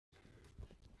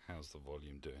How's the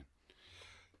volume doing?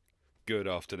 Good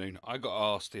afternoon. I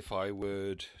got asked if I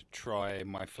would try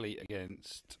my fleet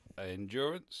against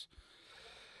endurance.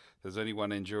 There's only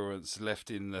one endurance left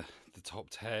in the top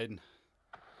 10.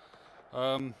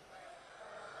 I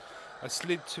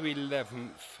slid to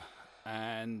 11th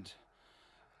and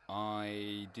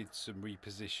I did some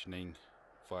repositioning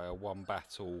via one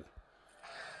battle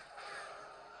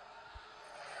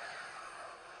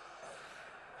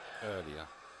earlier.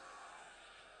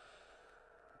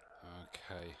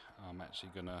 Okay, I'm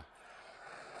actually gonna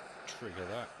trigger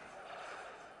that.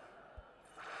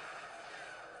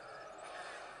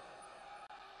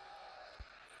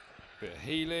 Bit of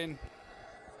healing.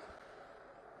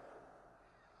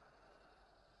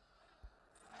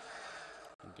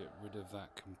 And get rid of that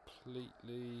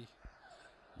completely.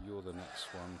 You're the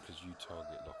next one because you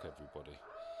target lock everybody.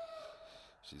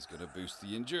 She's gonna boost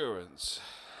the endurance.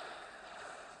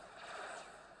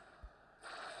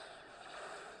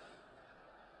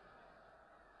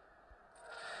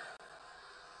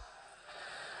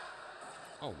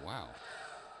 Oh wow,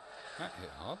 that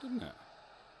hit hard, didn't it?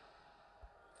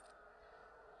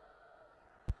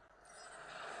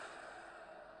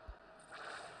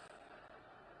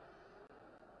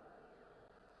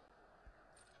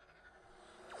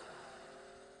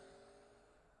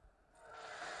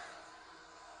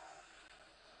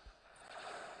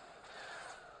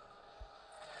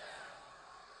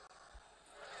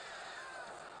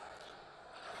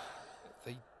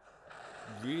 They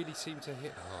really seem to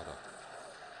hit harder.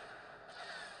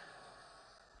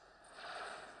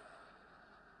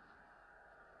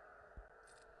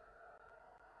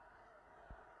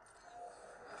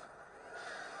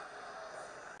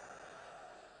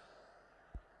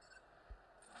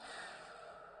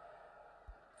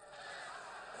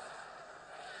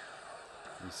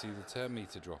 You see the turn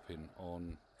meter dropping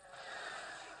on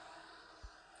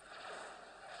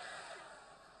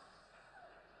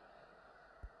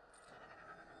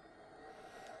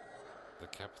the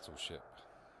capital ship.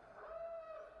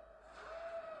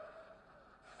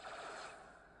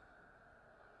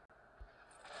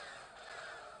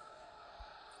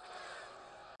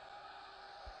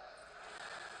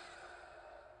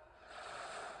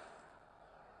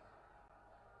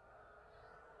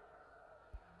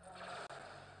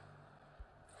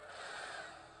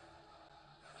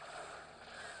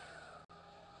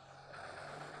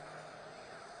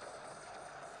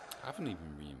 I haven't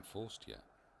even reinforced yet.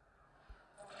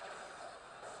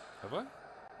 Have I?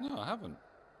 No, I haven't.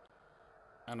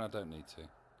 And I don't need to,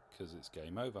 because it's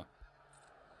game over.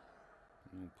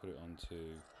 And we'll put it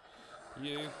onto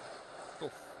you.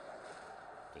 Oof.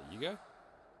 There you go.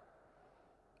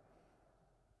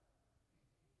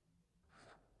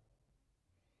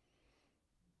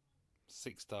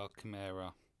 Six-star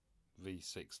CHIMAERA v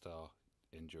 6-star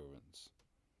endurance.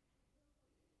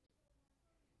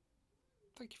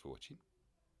 Thank you for watching.